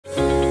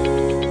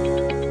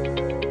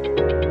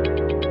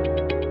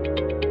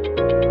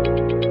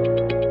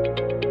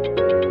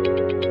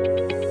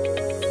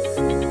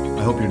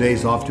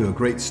day's off to a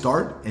great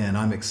start, and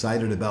I'm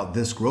excited about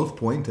this growth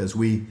point as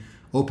we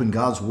open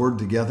God's Word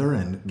together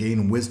and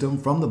gain wisdom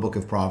from the book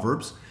of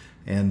Proverbs.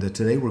 And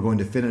today we're going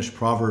to finish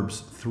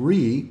Proverbs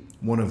 3,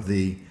 one of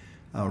the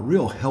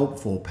real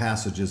helpful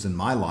passages in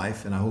my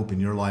life, and I hope in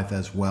your life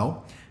as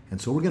well.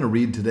 And so we're going to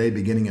read today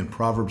beginning in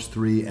Proverbs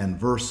 3 and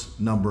verse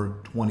number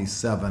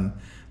 27.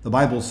 The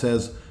Bible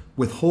says,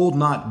 "Withhold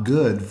not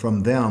good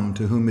from them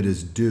to whom it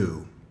is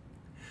due,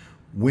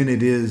 when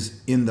it is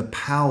in the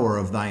power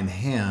of thine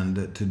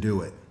hand to do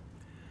it.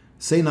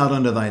 Say not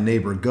unto thy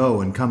neighbor,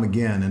 Go and come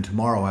again, and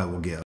tomorrow I will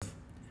give,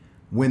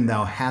 when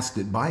thou hast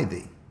it by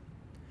thee.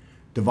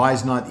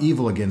 Devise not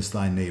evil against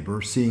thy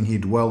neighbor, seeing he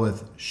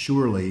dwelleth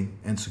surely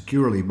and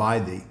securely by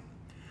thee.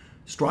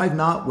 Strive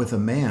not with a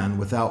man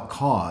without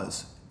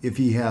cause, if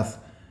he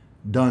hath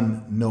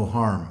done no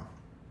harm.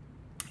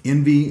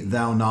 Envy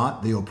thou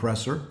not the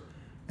oppressor,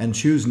 and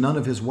choose none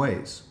of his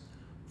ways.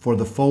 For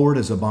the forward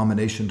is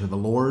abomination to the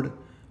Lord,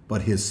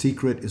 but his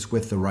secret is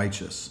with the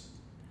righteous.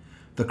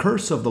 The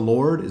curse of the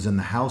Lord is in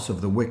the house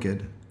of the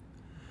wicked,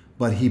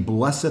 but he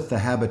blesseth the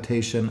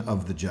habitation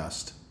of the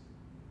just.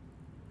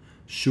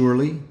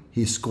 Surely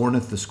he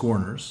scorneth the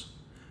scorners,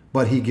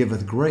 but he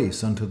giveth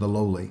grace unto the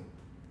lowly.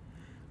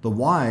 The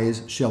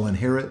wise shall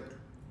inherit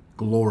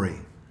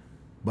glory,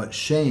 but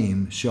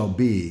shame shall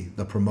be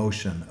the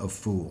promotion of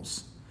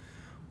fools."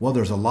 Well,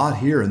 there's a lot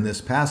here in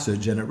this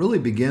passage, and it really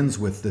begins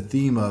with the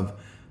theme of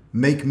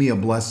make me a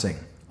blessing.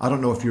 I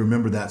don't know if you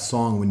remember that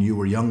song when you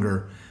were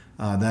younger,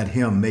 that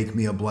hymn, Make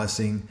Me a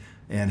Blessing,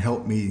 and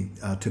help me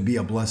to be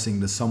a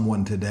blessing to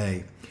someone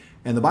today.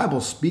 And the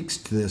Bible speaks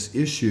to this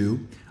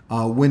issue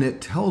when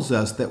it tells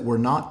us that we're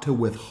not to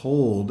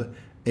withhold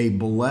a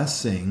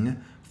blessing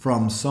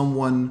from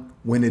someone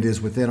when it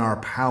is within our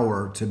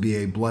power to be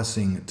a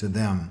blessing to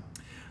them.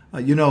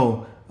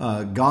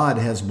 God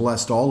has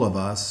blessed all of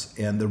us,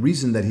 and the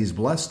reason that he's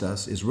blessed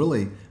us is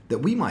really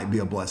that we might be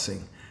a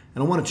blessing.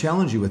 And I want to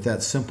challenge you with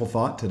that simple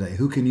thought today.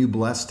 Who can you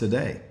bless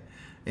today?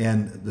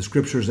 And the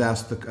scriptures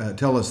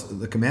tell us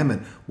the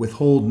commandment,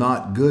 withhold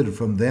not good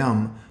from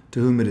them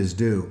to whom it is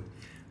due.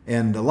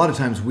 And a lot of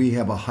times we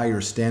have a higher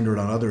standard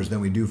on others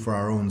than we do for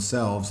our own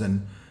selves.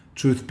 And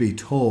truth be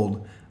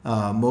told,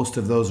 most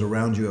of those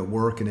around you at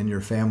work and in your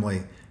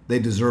family, they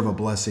deserve a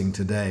blessing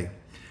today.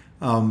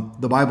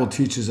 The Bible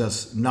teaches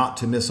us not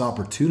to miss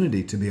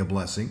opportunity to be a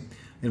blessing.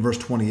 In verse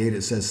 28,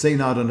 it says, "Say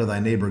not unto thy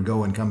neighbor,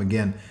 Go and come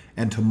again,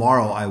 and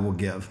tomorrow I will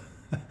give."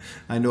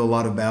 I know a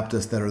lot of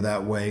Baptists that are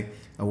that way.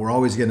 We're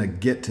always going to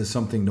get to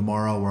something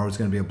tomorrow. We're always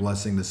going to be a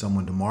blessing to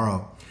someone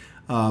tomorrow.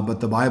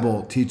 But the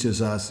Bible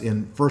teaches us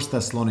in 1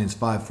 Thessalonians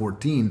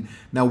 5:14,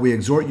 "Now we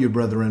exhort you,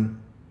 brethren,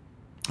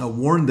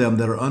 warn them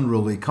that are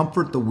unruly,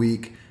 comfort the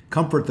weak,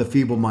 comfort the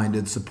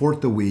feeble-minded,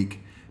 support the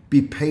weak,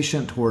 be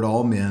patient toward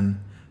all men,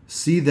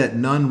 see that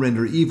none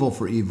render evil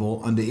for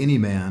evil unto any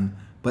man,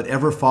 but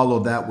ever follow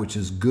that which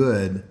is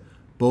good,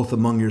 both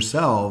among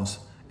yourselves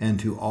and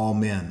to all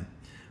men."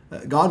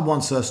 God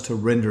wants us to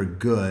render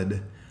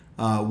good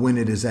when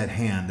it is at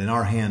hand, in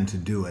our hand to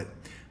do it.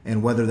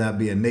 And whether that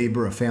be a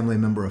neighbor, a family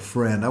member, a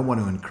friend, I want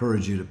to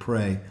encourage you to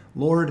pray,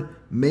 Lord,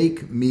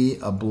 make me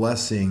a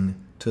blessing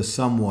to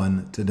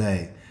someone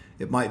today.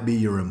 It might be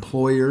your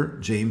employer.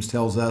 James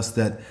tells us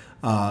that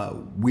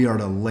we are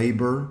to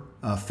labor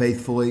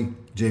faithfully,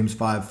 James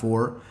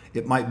 5:4.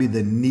 It might be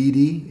the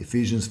needy.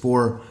 Ephesians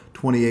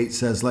 4:28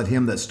 says, "Let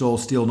him that stole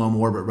steal no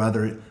more, but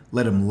rather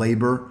let him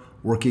labor,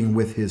 working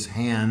with his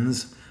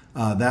hands,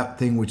 that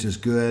thing which is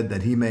good,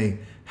 that he may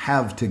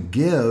have to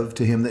give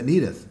to him that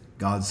needeth."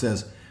 God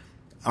says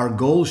our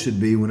goal should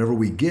be, whenever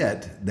we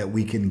get, that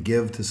we can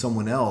give to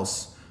someone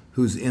else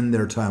who's in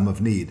their time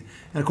of need.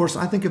 And of course,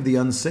 I think of the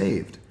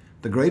unsaved.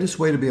 The greatest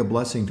way to be a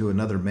blessing to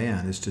another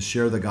man is to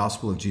share the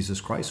gospel of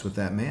Jesus Christ with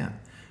that man.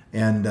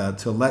 And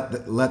to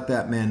let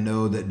that man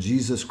know that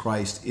Jesus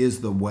Christ is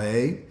the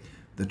way,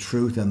 the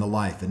truth, and the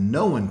life. And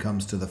no one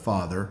comes to the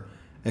Father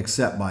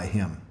except by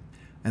him.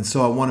 And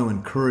so I want to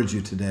encourage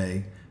you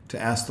today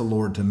to ask the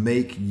Lord to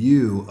make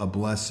you a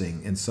blessing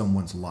in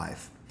someone's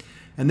life.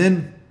 And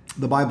then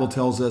the Bible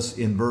tells us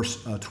in verse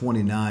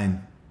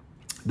 29,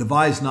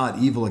 "Devise not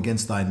evil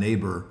against thy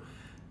neighbor,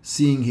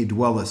 seeing he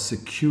dwelleth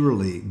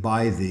securely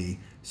by thee.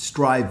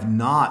 Strive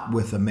not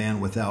with a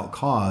man without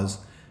cause,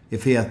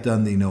 if he hath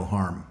done thee no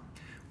harm."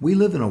 We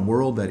live in a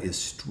world that is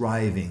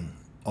striving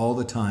all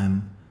the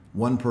time,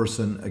 one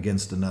person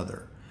against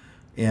another.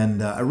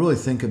 And I really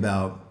think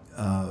about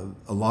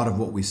a lot of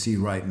what we see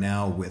right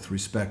now with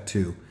respect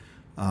to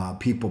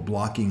people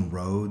blocking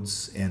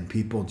roads and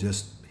people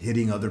just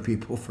hitting other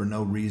people for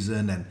no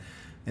reason.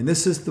 And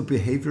this is the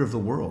behavior of the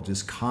world,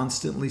 just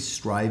constantly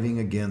striving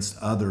against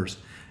others.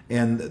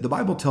 And the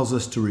Bible tells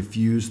us to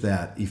refuse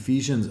that.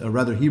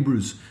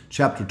 Hebrews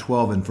chapter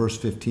 12 and verse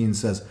 15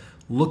 says,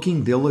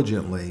 "Looking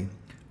diligently,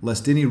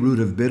 lest any root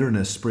of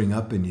bitterness spring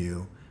up in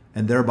you,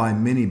 and thereby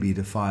many be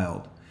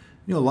defiled."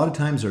 A lot of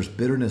times there's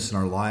bitterness in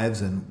our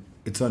lives, and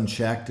it's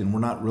unchecked, and we're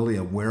not really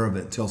aware of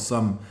it until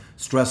some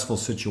stressful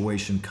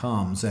situation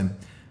comes.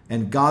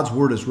 And God's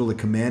word is really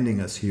commanding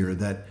us here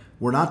that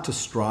we're not to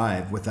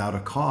strive without a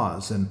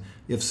cause, and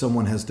if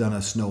someone has done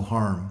us no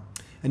harm.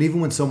 And even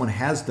when someone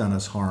has done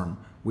us harm,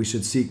 we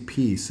should seek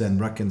peace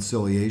and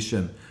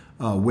reconciliation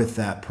with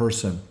that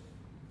person.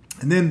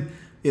 And then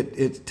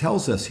it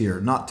tells us here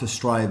not to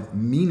strive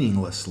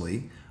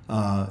meaninglessly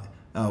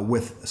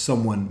with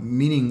someone,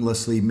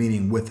 meaninglessly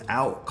meaning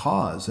without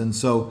cause. And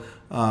so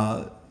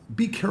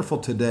be careful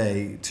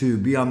today to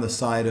be on the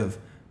side of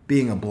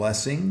being a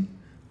blessing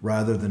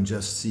rather than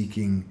just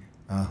seeking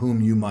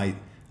whom you might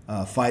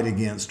fight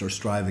against or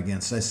strive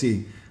against. I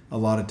see a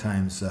lot of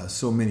times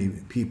so many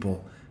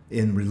people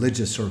in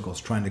religious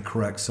circles trying to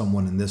correct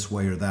someone in this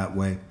way or that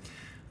way.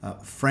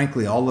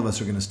 Frankly, all of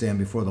us are going to stand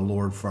before the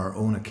Lord for our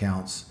own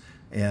accounts.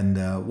 And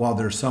while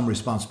there's some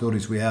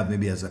responsibilities we have,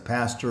 maybe as a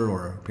pastor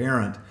or a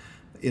parent,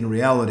 in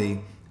reality,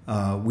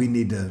 we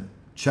need to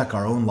check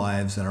our own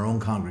lives and our own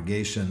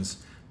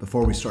congregations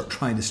before we start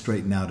trying to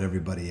straighten out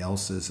everybody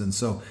else's. And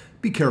so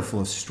be careful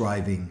of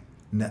striving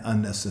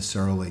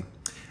unnecessarily.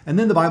 And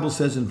then the Bible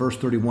says in verse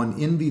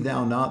 31, envy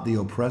thou not the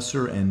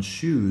oppressor and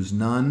choose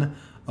none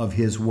of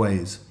his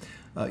ways.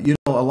 A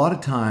lot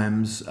of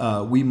times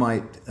we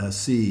might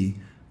see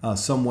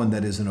someone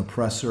that is an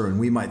oppressor, and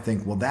we might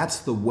think, well, that's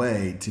the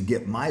way to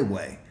get my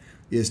way,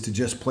 is to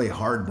just play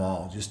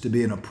hardball, just to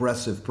be an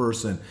oppressive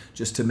person,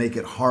 just to make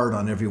it hard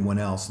on everyone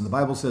else. And the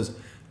Bible says,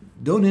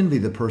 don't envy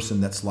the person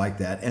that's like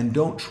that, and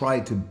don't try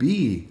to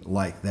be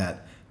like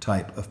that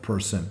type of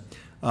person.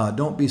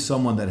 Don't be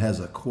someone that has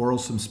a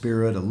quarrelsome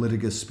spirit, a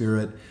litigious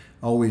spirit,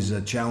 always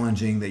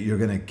challenging that you're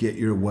going to get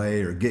your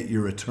way or get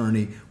your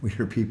attorney. We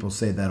hear people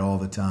say that all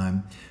the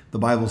time. The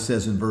Bible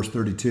says in verse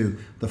 32,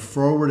 the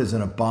froward is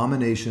an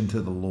abomination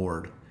to the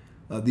Lord.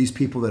 These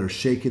people that are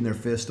shaking their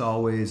fist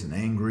always and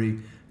angry,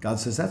 God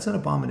says, that's an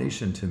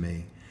abomination to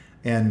me.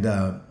 And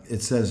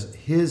it says,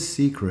 his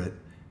secret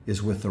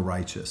is with the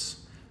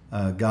righteous.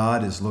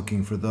 God is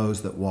looking for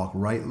those that walk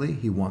rightly.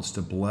 He wants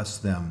to bless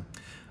them.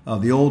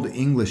 The Old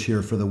English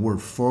here for the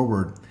word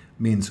forward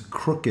means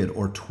crooked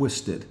or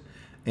twisted.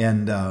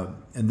 And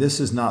this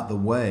is not the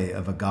way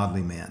of a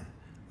godly man.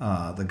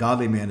 The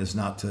godly man is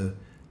not to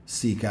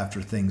seek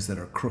after things that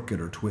are crooked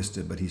or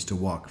twisted, but he's to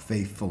walk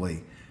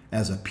faithfully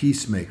as a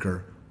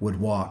peacemaker would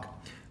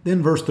walk.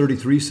 Then verse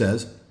 33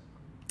 says,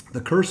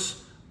 the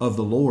curse of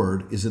the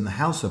Lord is in the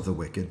house of the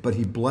wicked, but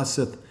he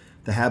blesseth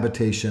the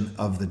habitation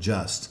of the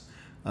just.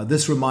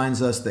 This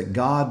reminds us that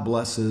God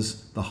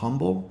blesses the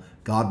humble.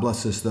 God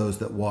blesses those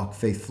that walk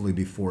faithfully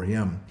before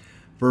him.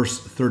 Verse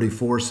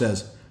 34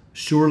 says,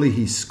 surely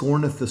he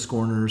scorneth the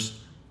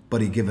scorners,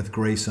 but he giveth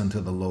grace unto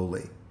the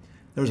lowly.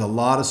 There's a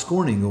lot of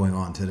scorning going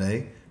on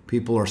today.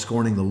 People are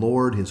scorning the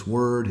Lord, his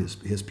word,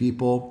 his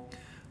people.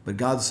 But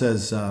God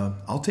says,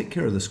 I'll take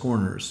care of the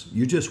scorners.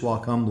 You just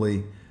walk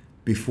humbly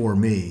before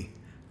me,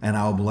 and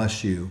I'll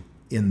bless you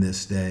in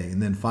this day.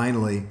 And then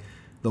finally,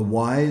 the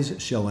wise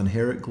shall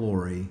inherit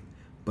glory,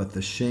 but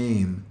the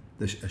shame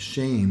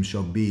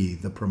shall be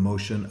the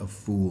promotion of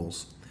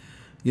fools.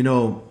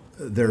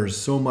 There's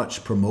so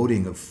much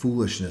promoting of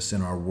foolishness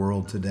in our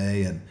world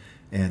today,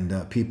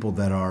 and people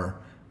that are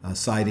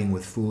siding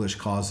with foolish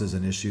causes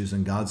and issues.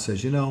 And God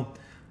says,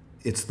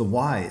 it's the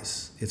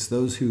wise. It's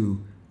those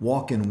who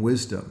walk in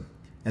wisdom,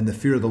 and the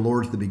fear of the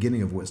Lord is the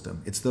beginning of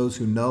wisdom. It's those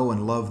who know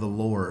and love the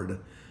Lord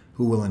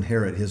who will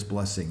inherit his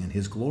blessing and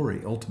his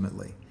glory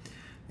ultimately.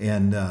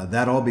 And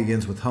that all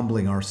begins with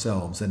humbling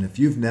ourselves. And if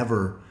you've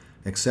never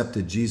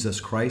accepted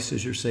Jesus Christ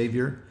as your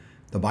Savior,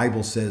 the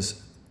Bible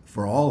says,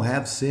 for all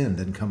have sinned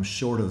and come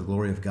short of the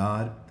glory of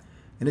God.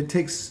 And it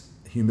takes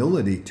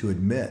humility to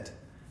admit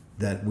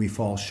that we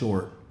fall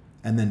short,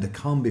 and then to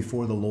come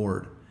before the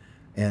Lord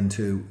and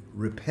to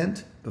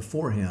repent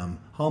before him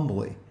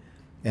humbly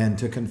and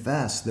to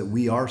confess that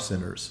we are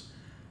sinners.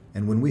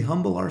 And when we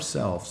humble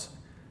ourselves,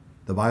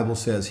 the Bible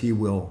says he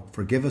will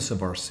forgive us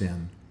of our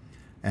sin,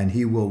 and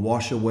he will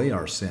wash away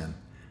our sin,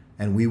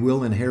 and we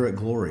will inherit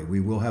glory. We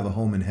will have a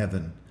home in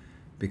heaven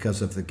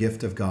because of the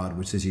gift of God,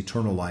 which is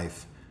eternal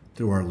life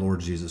through our Lord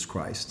Jesus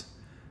Christ.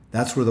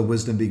 That's where the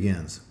wisdom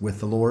begins, with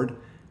the Lord,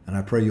 and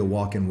I pray you'll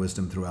walk in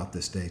wisdom throughout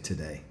this day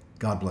today.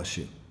 God bless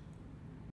you.